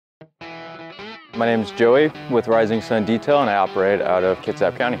My name is Joey with Rising Sun Detail, and I operate out of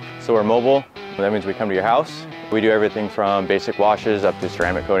Kitsap County. So we're mobile. That means we come to your house. We do everything from basic washes up to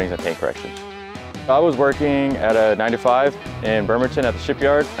ceramic coatings and paint corrections. I was working at a 9 to 5 in Bremerton at the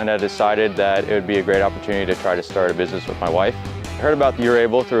shipyard, and I decided that it would be a great opportunity to try to start a business with my wife. I heard about the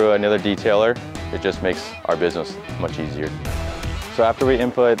Urable through another detailer. It just makes our business much easier. So after we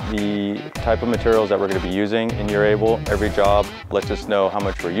input the type of materials that we're going to be using in Urable, every job lets us know how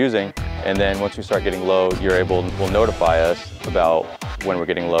much we're using. And then once we start getting low, Urable will notify us about when we're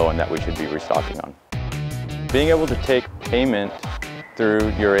getting low and that we should be restocking on. Being able to take payment through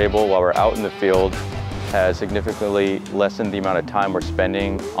Urable while we're out in the field has significantly lessened the amount of time we're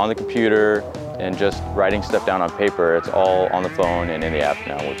spending on the computer and just writing stuff down on paper. It's all on the phone and in the app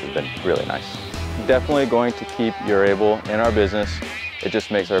now, which has been really nice. Definitely going to keep Urable in our business. It just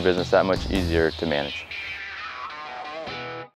makes our business that much easier to manage.